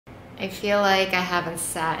I feel like I haven't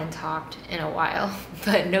sat and talked in a while,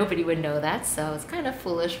 but nobody would know that, so it's kind of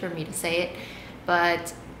foolish for me to say it.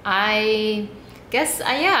 But I guess,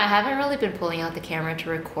 yeah, I haven't really been pulling out the camera to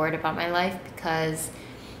record about my life because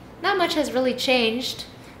not much has really changed.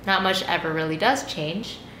 Not much ever really does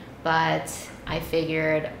change, but I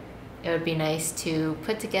figured it would be nice to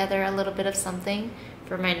put together a little bit of something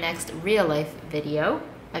for my next real life video.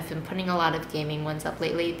 I've been putting a lot of gaming ones up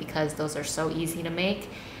lately because those are so easy to make,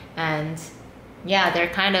 and yeah, they're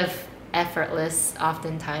kind of effortless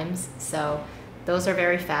oftentimes, so those are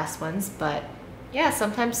very fast ones. But yeah,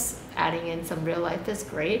 sometimes adding in some real life is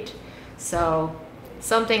great. So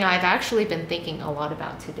something I've actually been thinking a lot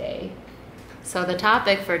about today. So the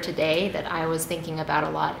topic for today that I was thinking about a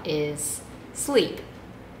lot is sleep,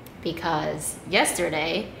 because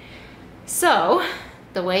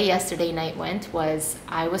the way yesterday night went was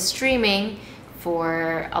I was streaming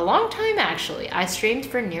for a long time actually. I streamed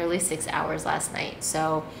for nearly 6 hours last night.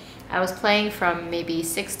 So I was playing from maybe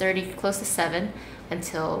 6:30 close to 7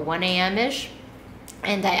 until 1 a.m.-ish.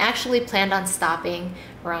 And I actually planned on stopping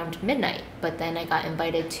around midnight, but then I got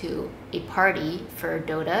invited to a party for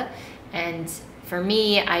Dota. And for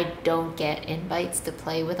me, I don't get invites to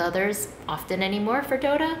play with others often anymore for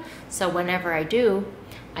Dota. So whenever I do,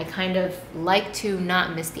 I kind of like to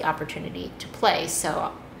not miss the opportunity to play.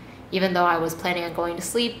 So even though I was planning on going to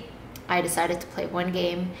sleep, I decided to play one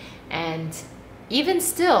game. And even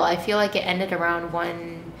still, I feel like it ended around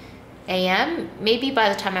 1 a.m. Maybe by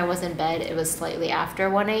the time I was in bed, it was slightly after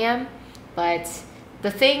 1 a.m. But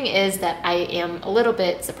the thing is that I am a little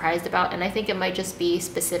bit surprised about, and I think it might just be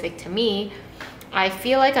specific to me. I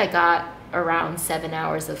feel like I got around 7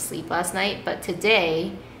 hours of sleep last night, but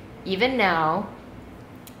today, even now,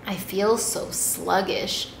 I feel so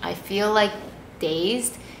sluggish. I feel like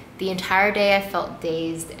dazed. The entire day I felt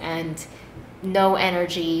dazed and no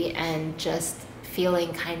energy and just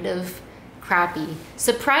feeling kind of crappy.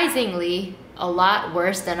 Surprisingly, a lot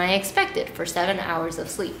worse than I expected for 7 hours of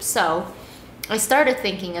sleep. So I started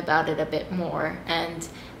thinking about it a bit more, and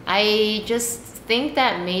I just think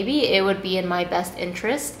that maybe it would be in my best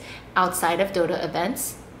interest outside of Dota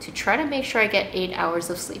events to try to make sure I get 8 hours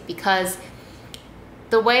of sleep, because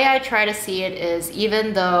the way I try to see it is,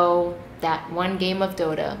 even though that one game of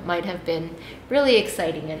Dota might have been really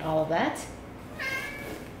exciting and all of that,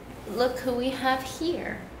 look who we have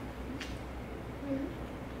here.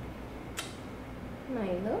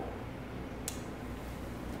 Milo.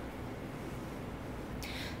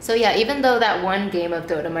 So yeah, even though that one game of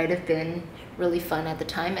Dota might have been really fun at the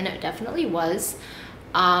time, and it definitely was,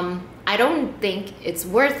 I don't think it's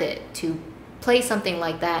worth it to play something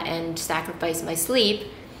like that and sacrifice my sleep.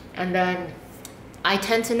 And then I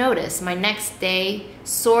tend to notice my next day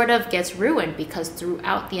sort of gets ruined, because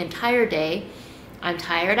throughout the entire day I'm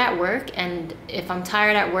tired at work, and if I'm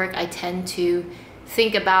tired at work, I tend to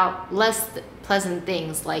think about less pleasant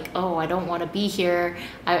things like, oh, I don't want to be here.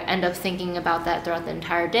 I end up thinking about that throughout the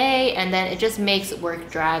entire day, and then it just makes work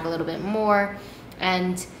drag a little bit more.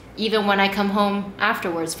 And even when I come home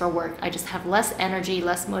afterwards for work, I just have less energy,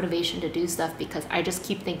 less motivation to do stuff, because I just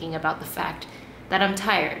keep thinking about the fact that I'm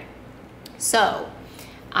tired. So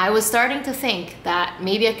I was starting to think that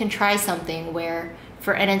maybe I can try something where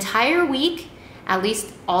for an entire week, at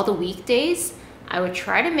least all the weekdays, I would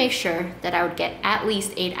try to make sure that I would get at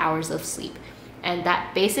least 8 hours of sleep. And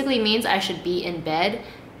that basically means I should be in bed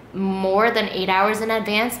more than 8 hours in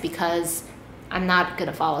advance, because I'm not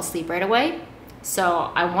gonna fall asleep right away.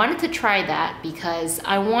 So I wanted to try that because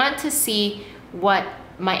I want to see what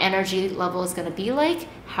my energy level is gonna be like,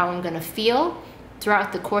 how I'm gonna feel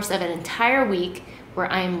throughout the course of an entire week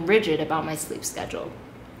where I'm rigid about my sleep schedule.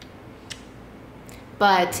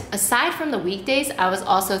 But aside from the weekdays, I was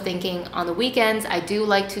also thinking on the weekends, I do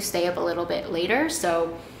like to stay up a little bit later.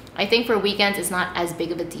 So I think for weekends, it's not as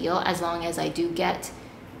big of a deal as long as I do get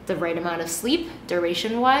the right amount of sleep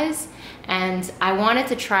duration-wise. And I wanted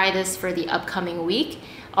to try this for the upcoming week,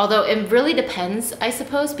 although it really depends, I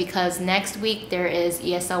suppose, because next week there is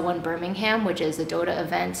ESL 1 Birmingham, which is a Dota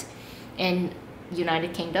event in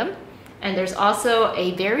United Kingdom. And there's also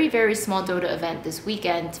a very, very small Dota event this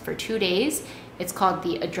weekend for 2 days. It's called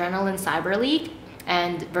the Adrenaline Cyber League,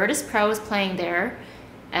 and Virtus Pro is playing there,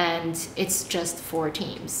 and it's just 4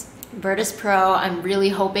 teams. Virtus Pro, I'm really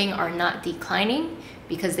hoping, are not declining,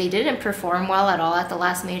 because they didn't perform well at all at the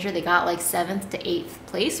last major. They got like 7th to 8th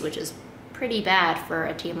place, which is pretty bad for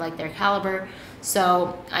a team like their caliber.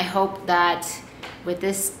 So I hope that with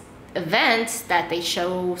this event that they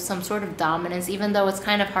show some sort of dominance, even though it's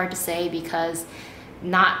kind of hard to say because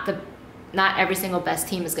not the not every single best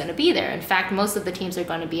team is going to be there. In fact, most of the teams are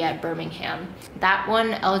going to be at Birmingham. That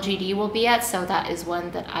one LGD will be at, so that is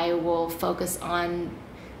one that I will focus on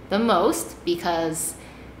the most, because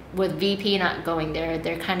with VP not going there,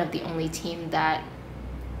 they're kind of the only team that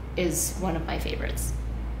is one of my favorites.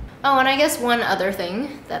 Oh, and I guess one other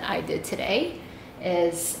thing that I did today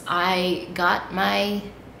is I got my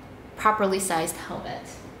properly sized helmet.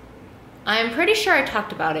 I'm pretty sure I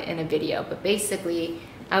talked about it in a video, but basically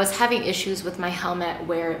I was having issues with my helmet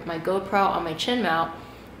where my GoPro on my chin mount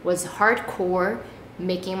was hardcore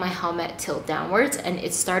making my helmet tilt downwards, and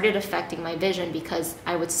it started affecting my vision because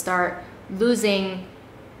I would start losing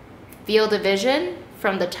field of vision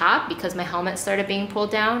from the top because my helmet started being pulled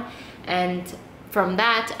down. And from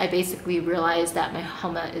that, I basically realized that my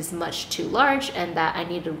helmet is much too large and that I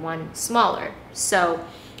needed one smaller. So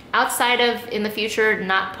outside of, in the future,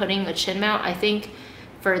 not putting a chin mount, I think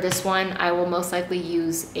for this one, I will most likely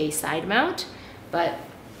use a side mount. But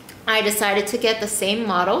I decided to get the same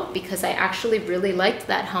model because I actually really liked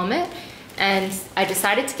that helmet. And I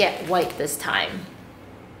decided to get white this time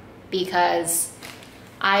because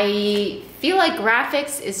I feel like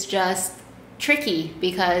graphics is just tricky,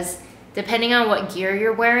 because depending on what gear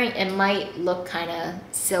you're wearing, it might look kind of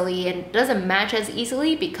silly and doesn't match as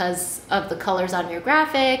easily because of the colors on your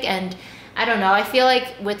graphic. And I don't know, I feel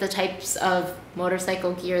like with the types of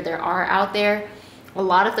motorcycle gear there are out there, a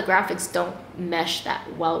lot of the graphics don't mesh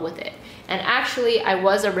that well with it. And actually, I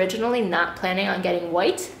was originally not planning on getting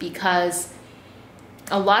white because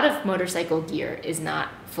a lot of motorcycle gear is not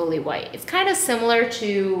fully white. It's kind of similar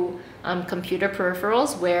to computer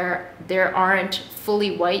peripherals where there aren't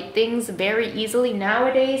fully white things very easily.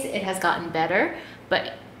 Nowadays, it has gotten better,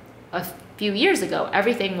 but a few years ago,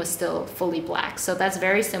 everything was still fully black. So that's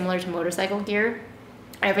very similar to motorcycle gear.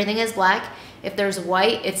 Everything is black. If there's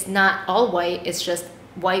white, it's not all white, it's just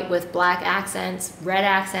white with black accents, red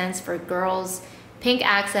accents for girls, pink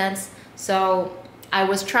accents. So I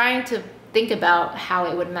was trying to think about how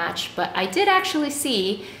it would match, but I did actually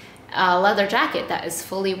see a leather jacket that is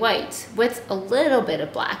fully white with a little bit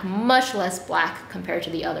of black, much less black compared to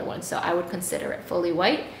the other one. So I would consider it fully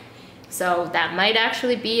white. So that might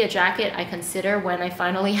actually be a jacket I consider when I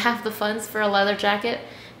finally have the funds for a leather jacket.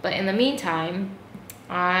 But in the meantime,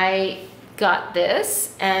 I got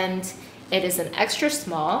this, and it is an extra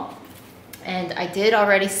small, and I did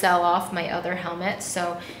already sell off my other helmet.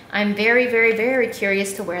 So I'm very, very, very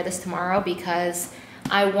curious to wear this tomorrow because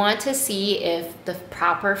I want to see if the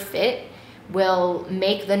proper fit will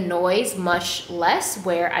make the noise much less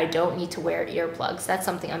where I don't need to wear earplugs. That's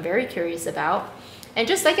something I'm very curious about. And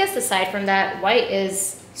just, I guess, aside from that, white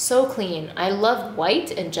is so clean. I love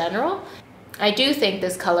white in general. I do think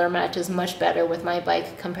this color matches much better with my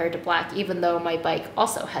bike compared to black, even though my bike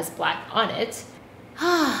also has black on it.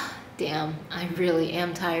 Ah, damn, I really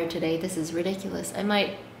am tired today. This is ridiculous. I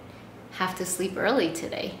might have to sleep early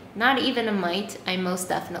today. Not even a might, I most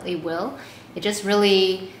definitely will. It just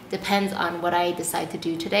really depends on what I decide to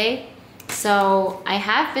do today. So I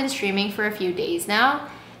have been streaming for a few days now,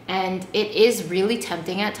 and it is really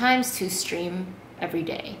tempting at times to stream every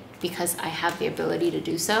day because I have the ability to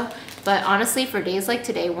do so. But honestly, for days like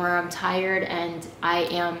today where I'm tired and I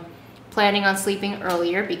am planning on sleeping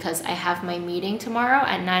earlier because I have my meeting tomorrow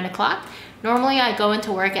at 9 o'clock. Normally I go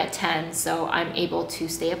into work at 10, so I'm able to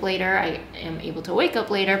stay up later. I am able to wake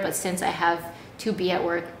up later, but since I have to be at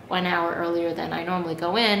work 1 hour earlier than I normally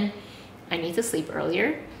go in, I need to sleep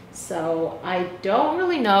earlier. So I don't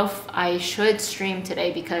really know if I should stream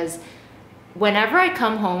today because whenever I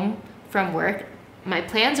come home from work, my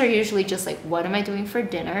plans are usually just like, what am I doing for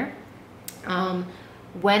dinner?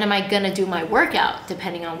 When am I gonna do my workout,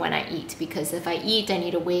 depending on when I eat? Because if I eat, I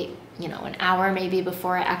need to wait, an hour maybe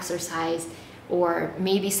before I exercise, or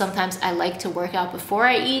maybe sometimes I like to work out before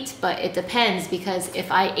I eat, but it depends because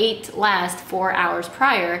if I ate last 4 hours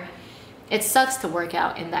prior, it sucks to work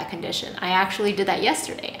out in that condition. I actually did that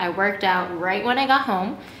yesterday. I worked out right when I got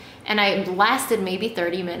home, and I lasted maybe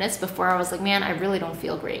 30 minutes before I was like, man, I really don't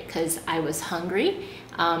feel great because I was hungry.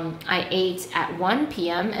 I ate at 1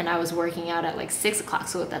 p.m. and I was working out at like 6 o'clock.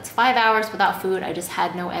 So that's 5 hours without food. I just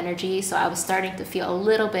had no energy. So I was starting to feel a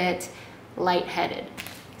little bit lightheaded.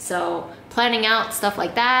 So planning out stuff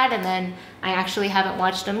like that. And then I actually haven't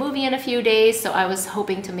watched a movie in a few days. So I was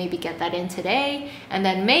hoping to maybe get that in today. And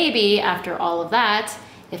then maybe after all of that,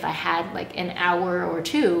 if I had like an hour or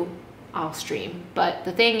two, I'll stream. But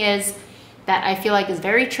the thing is that I feel like is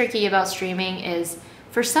very tricky about streaming is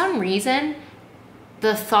for some reason,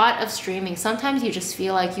 the thought of streaming, sometimes you just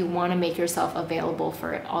feel like you want to make yourself available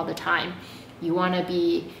for it all the time. You want to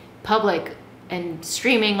be public and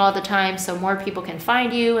streaming all the time so more people can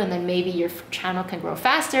find you and then maybe your channel can grow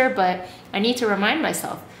faster, but I need to remind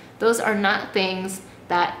myself, those are not things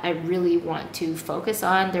that I really want to focus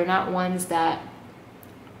on. They're not ones that,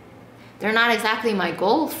 they're not exactly my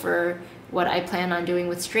goal for what I plan on doing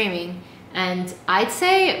with streaming. And I'd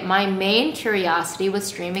say my main curiosity with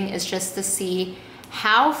streaming is just to see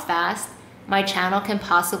how fast my channel can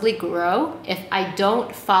possibly grow if I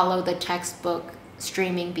don't follow the textbook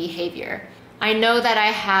streaming behavior. I know that I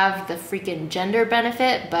have the freaking gender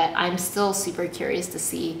benefit, but I'm still super curious to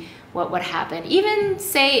see what would happen, even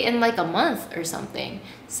say in like a month or something.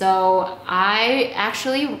 So I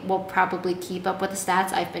actually will probably keep up with the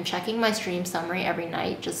stats. I've been checking my stream summary every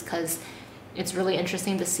night just because it's really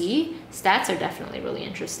interesting to see. Stats are definitely really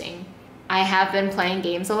interesting. I have been playing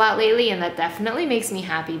games a lot lately, and that definitely makes me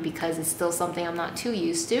happy because it's still something I'm not too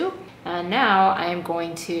used to. And now I am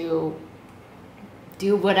going to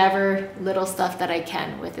do whatever little stuff that I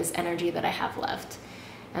can with this energy that I have left.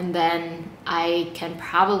 And then I can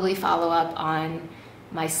probably follow up on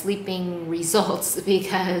my sleeping results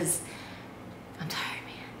because I'm tired,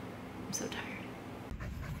 man. I'm so tired.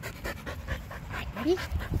 All right, ready?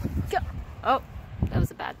 Go. Oh, that was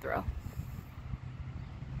a bad throw.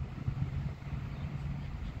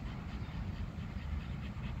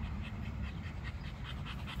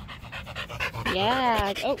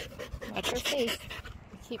 Yeah. Oh, watch your face.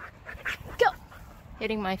 Keep go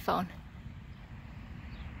hitting my phone.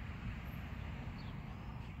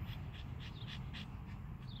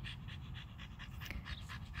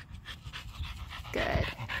 Good.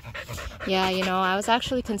 Yeah, you know, I was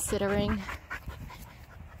actually considering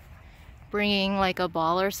bringing like a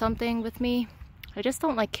ball or something with me. I just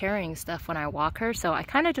don't like carrying stuff when I walk her, so I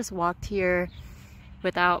kind of just walked here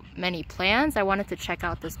without many plans. I wanted to check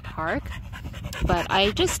out this park, but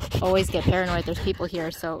I just always get paranoid there's people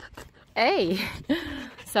here, so hey.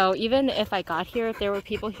 So even if I got here, if there were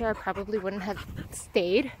people here, I probably wouldn't have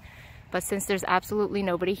stayed, but since there's absolutely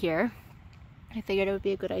nobody here, I figured it would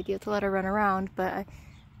be a good idea to let her run around, but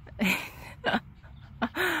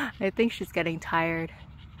I think she's getting tired.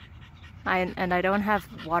 And I don't have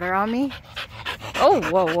water on me. Oh,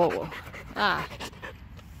 whoa, whoa, whoa. Ah.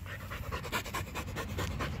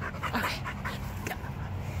 Okay. Go.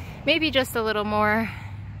 Maybe just a little more.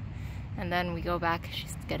 And then we go back.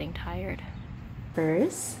 She's getting tired.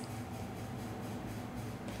 First,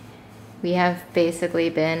 we have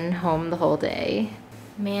basically been home the whole day.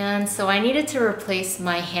 Man, so I needed to replace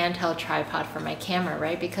my handheld tripod for my camera,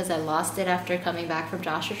 right? Because I lost it after coming back from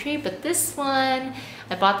Joshua Tree. But this one,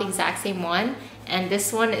 I bought the exact same one. And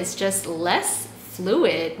this one is just less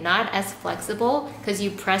fluid, not as flexible, because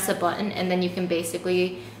you press a button and then you can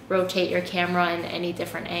basically rotate your camera in any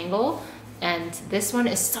different angle. And this one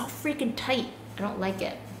is so freaking tight. I don't like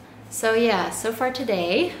it. So yeah, so far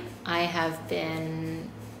today, I have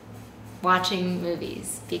been watching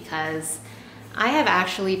movies because I have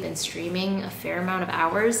actually been streaming a fair amount of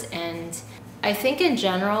hours, and I think in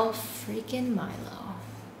general, freaking Milo.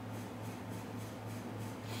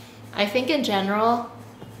 I think in general,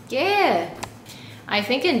 yeah. I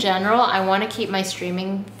think in general, I want to keep my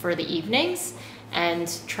streaming for the evenings and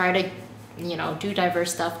try to, you know, do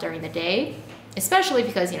diverse stuff during the day, especially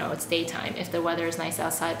because, you know, it's daytime. If the weather is nice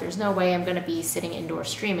outside, there's no way I'm going to be sitting indoors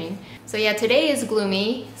streaming. So yeah, today is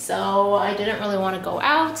gloomy, so I didn't really want to go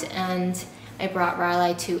out, and I brought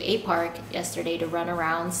Riley to a park yesterday to run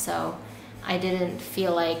around, so I didn't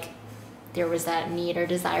feel like there was that need or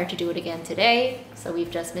desire to do it again today. So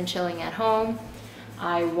we've just been chilling at home.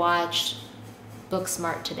 I watched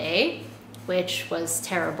Booksmart today, which was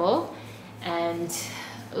terrible, and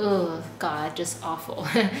oh god, just awful.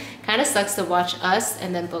 Kind of sucks to watch Us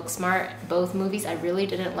and then Booksmart, both movies I really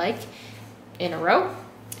didn't like, in a row.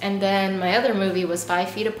 And then my other movie was 5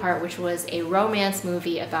 Feet Apart, which was a romance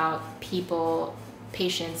movie about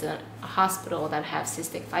patients in a hospital that have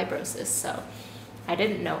cystic fibrosis. So I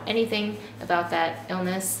didn't know anything about that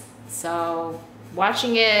illness. So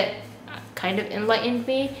watching it kind of enlightened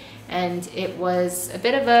me, and it was a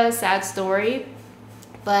bit of a sad story,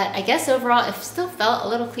 but I guess overall it still felt a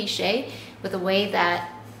little cliche with the way that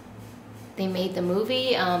they made the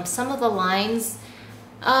movie. Some of the lines,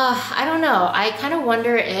 I don't know. I kind of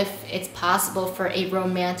wonder if it's possible for a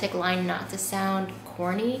romantic line not to sound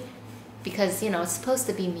corny, because, you know, it's supposed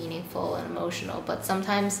to be meaningful and emotional, but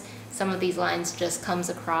sometimes some of these lines just comes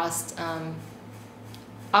across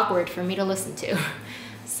awkward for me to listen to.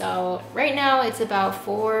 So right now it's about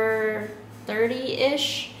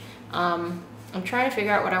 4:30-ish. I'm trying to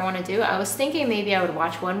figure out what I want to do. I was thinking maybe I would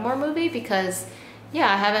watch one more movie because,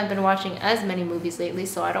 yeah, I haven't been watching as many movies lately,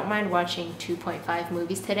 so I don't mind watching 2.5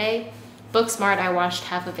 movies today. Booksmart, I watched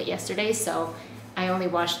half of it yesterday, so I only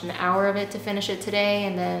watched an hour of it to finish it today,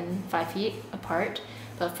 and then 5 Feet Apart.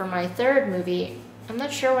 But for my third movie, I'm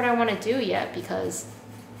not sure what I want to do yet because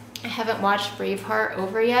I haven't watched Braveheart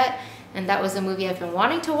over yet, and that was a movie I've been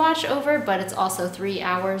wanting to watch over, but it's also 3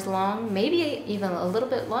 hours long, maybe even a little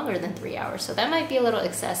bit longer than 3 hours, so that might be a little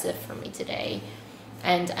excessive for me today,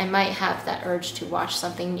 and I might have that urge to watch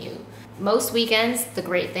something new. Most weekends, the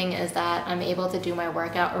great thing is that I'm able to do my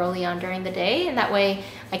workout early on during the day, and that way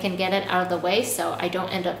I can get it out of the way so I don't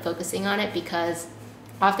end up focusing on it, because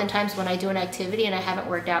oftentimes when I do an activity and I haven't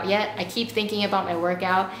worked out yet, I keep thinking about my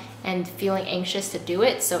workout and feeling anxious to do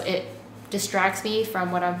it, so it distracts me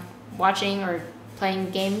from what I'm watching or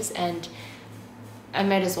playing games, and I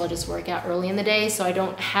might as well just work out early in the day so I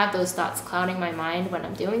don't have those thoughts clouding my mind when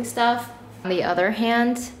I'm doing stuff. On the other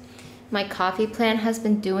hand, my coffee plant has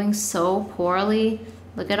been doing so poorly.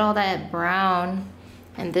 Look at all that brown,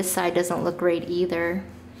 and this side doesn't look great either.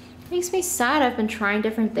 Makes me sad. I've been trying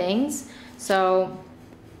different things. So,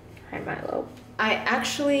 hi Milo. I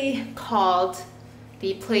actually called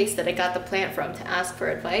the place that I got the plant from to ask for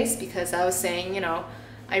advice, because I was saying, you know,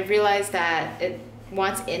 I realized that it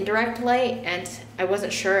wants indirect light and I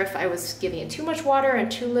wasn't sure if I was giving it too much water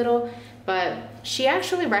and too little, but she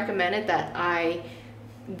actually recommended that I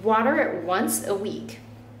water it once a week.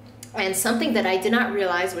 And something that I did not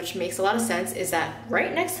realize, which makes a lot of sense, is that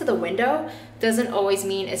right next to the window doesn't always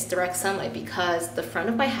mean it's direct sunlight, because the front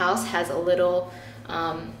of my house has a little,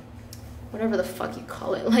 whatever the fuck you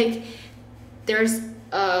call it, like there's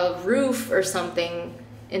a roof or something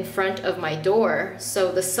in front of my door,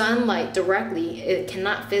 so the sunlight directly, it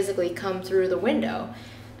cannot physically come through the window.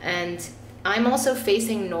 And I'm also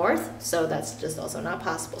facing north, so that's just also not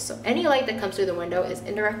possible. So any light that comes through the window is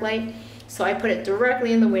indirect light. So I put it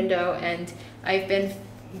directly in the window, and I've been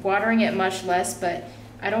watering it much less, but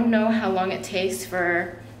I don't know how long it takes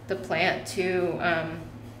for the plant to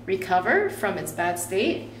recover from its bad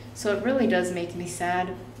state. So it really does make me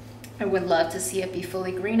sad. I would love to see it be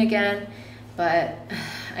fully green again, but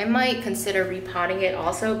I might consider repotting it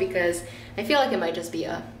also, because I feel like it might just be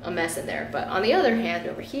a mess in there. But on the other hand,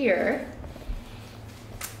 over here,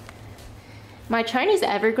 my Chinese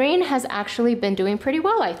evergreen has actually been doing pretty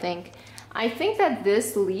well, I think. I think that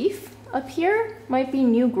this leaf up here might be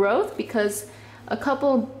new growth, because a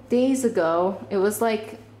couple days ago it was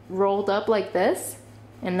like rolled up like this,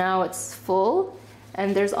 and now it's full.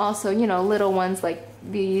 And there's also, you know, little ones like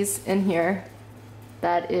these in here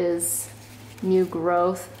that is new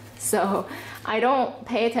growth. So I don't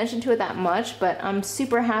pay attention to it that much, but I'm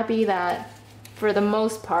super happy that for the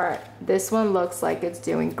most part this one looks like it's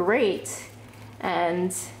doing great.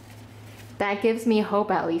 And that gives me hope,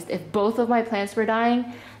 at least. If both of my plants were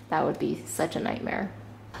dying, that would be such a nightmare.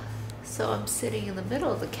 So I'm sitting in the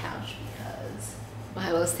middle of the couch because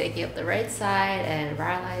Milo's taking up the right side and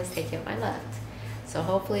Riley is taking up my left. So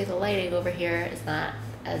hopefully the lighting over here is not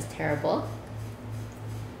as terrible.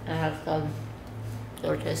 I have some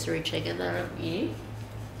rotisserie chicken that I'm eating,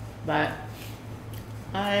 but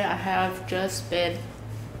I have just been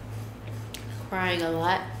crying a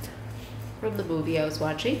lot from the movie I was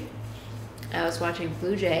watching. I was watching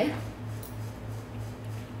Blue Jay.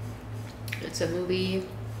 It's a movie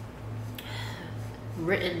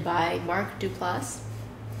written by Mark Duplass,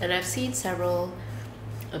 and I've seen several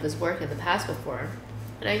of his work in the past before,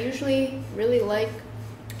 and I usually really like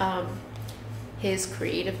his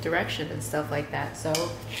creative direction and stuff like that. So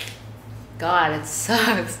God, it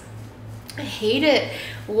sucks. I hate it.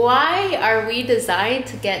 Why are we designed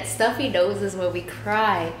to get stuffy noses when we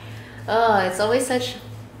cry? Oh, it's always such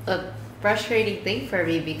a frustrating thing for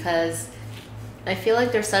me, because I feel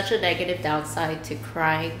like there's such a negative downside to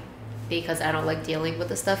crying, because I don't like dealing with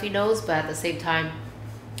the stuffy nose, but at the same time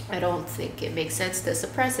I don't think it makes sense to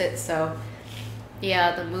suppress it. So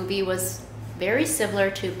yeah, the movie was very similar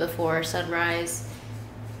to Before Sunrise,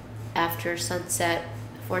 After Sunset,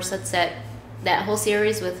 Before Sunset, that whole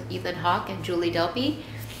series with Ethan Hawke and Julie Delpy.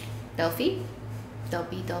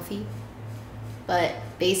 But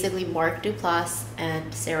basically Mark Duplass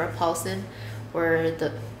and Sarah Paulson were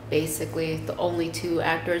basically the only two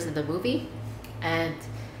actors in the movie, and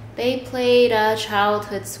they played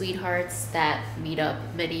childhood sweethearts that meet up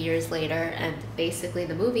many years later, and basically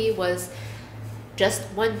the movie was just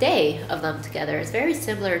one day of them together. It's very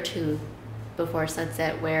similar to Before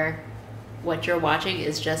Sunset, where what you're watching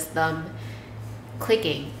is just them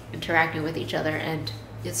clicking, interacting with each other, and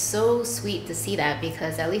it's so sweet to see that,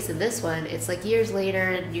 because at least in this one it's like years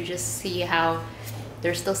later and you just see how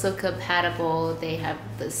they're still so compatible. They have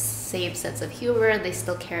the same sense of humor and they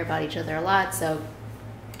still care about each other a lot. So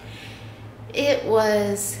it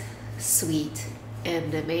was sweet,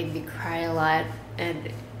 and it made me cry a lot,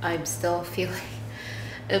 and I'm still feeling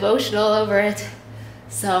emotional over it.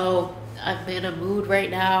 So I'm in a mood right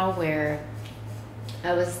now where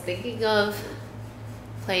I was thinking of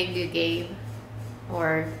playing a game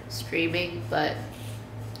or streaming, but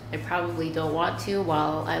I probably don't want to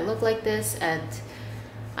while I look like this. And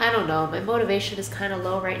I don't know, my motivation is kind of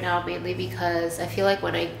low right now, mainly because I feel like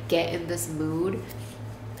when I get in this mood,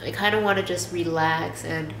 I kind of want to just relax,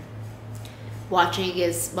 and watching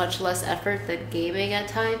is much less effort than gaming at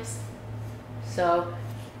times. So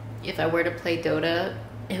if I were to play Dota,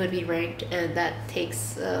 it would be ranked, and that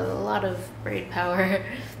takes a lot of brain power.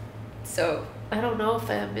 So I don't know if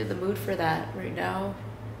I'm in the mood for that right now.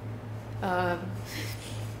 I'm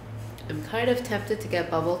kind of tempted to get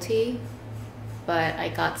bubble tea, but I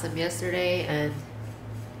got some yesterday, and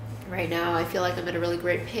right now I feel like I'm in a really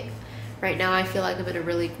great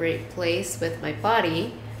place with my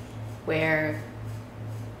body, where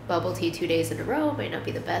bubble tea 2 days in a row might not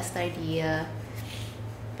be the best idea.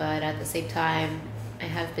 But at the same time, I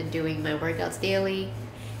have been doing my workouts daily,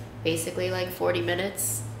 basically like 40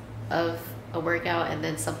 minutes of a workout, and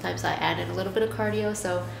then sometimes I add in a little bit of cardio.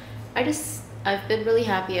 So I've been really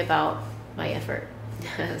happy about my effort.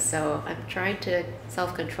 So I'm trying to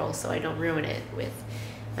self-control so I don't ruin it with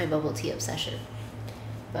my bubble tea obsession.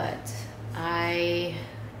 But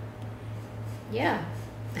yeah.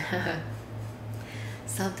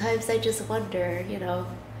 Sometimes I just wonder,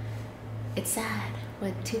 it's sad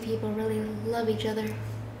when two people really love each other,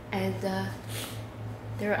 and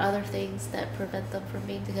there are other things that prevent them from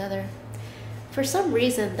being together. For some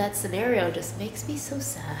reason, that scenario just makes me so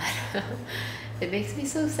sad. It makes me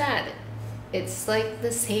so sad. It's like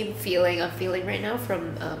the same feeling I'm feeling right now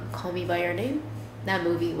from Call Me By Your Name. That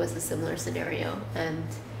movie was a similar scenario, and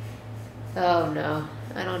oh no,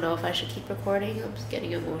 I don't know if I should keep recording. I'm just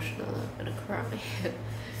getting emotional. I'm gonna cry.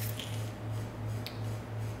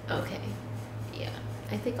 Okay, yeah,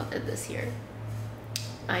 I think I'll end this here.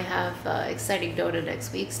 I have exciting Dota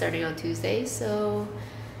next week starting on Tuesday, so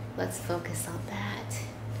let's focus on that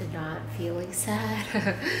and not feeling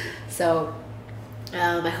sad. So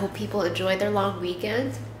I hope people enjoy their long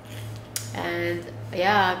weekend, and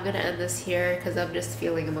yeah, I'm gonna end this here because I'm just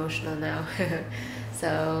feeling emotional now.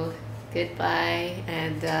 So goodbye,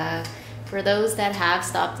 and for those that have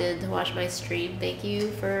stopped in to watch my stream, thank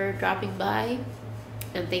you for dropping by,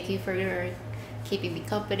 and thank you for keeping me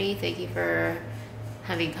company. Thank you for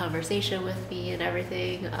having conversation with me and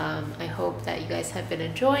everything. I hope that you guys have been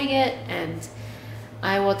enjoying it, and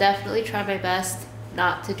I will definitely try my best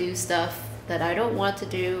not to do stuff that I don't want to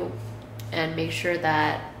do, and make sure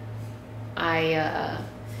that I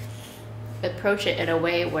approach it in a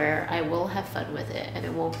way where I will have fun with it, and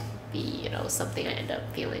it won't be, something I end up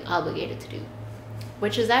feeling obligated to do,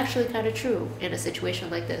 which is actually kind of true in a situation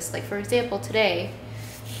like this. Like, for example, today,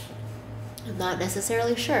 I'm not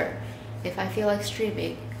necessarily sure if I feel like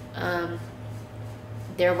streaming.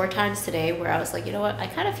 There were times today where I was like, you know what, I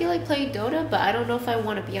kind of feel like playing Dota, but I don't know if I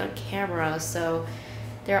want to be on camera. So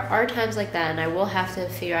there are times like that, and I will have to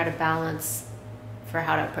figure out a balance for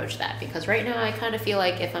how to approach that, because right now I kind of feel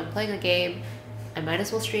like if I'm playing a game, I might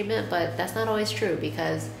as well stream it, but that's not always true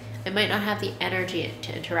because I might not have the energy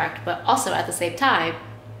to interact. But also at the same time,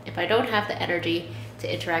 if I don't have the energy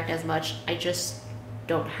to interact as much, I just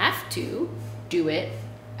don't have to do it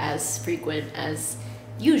as frequent as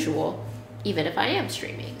usual, even if I am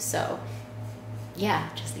streaming. So yeah,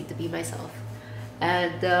 just need to be myself.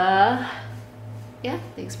 And yeah,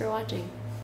 thanks for watching.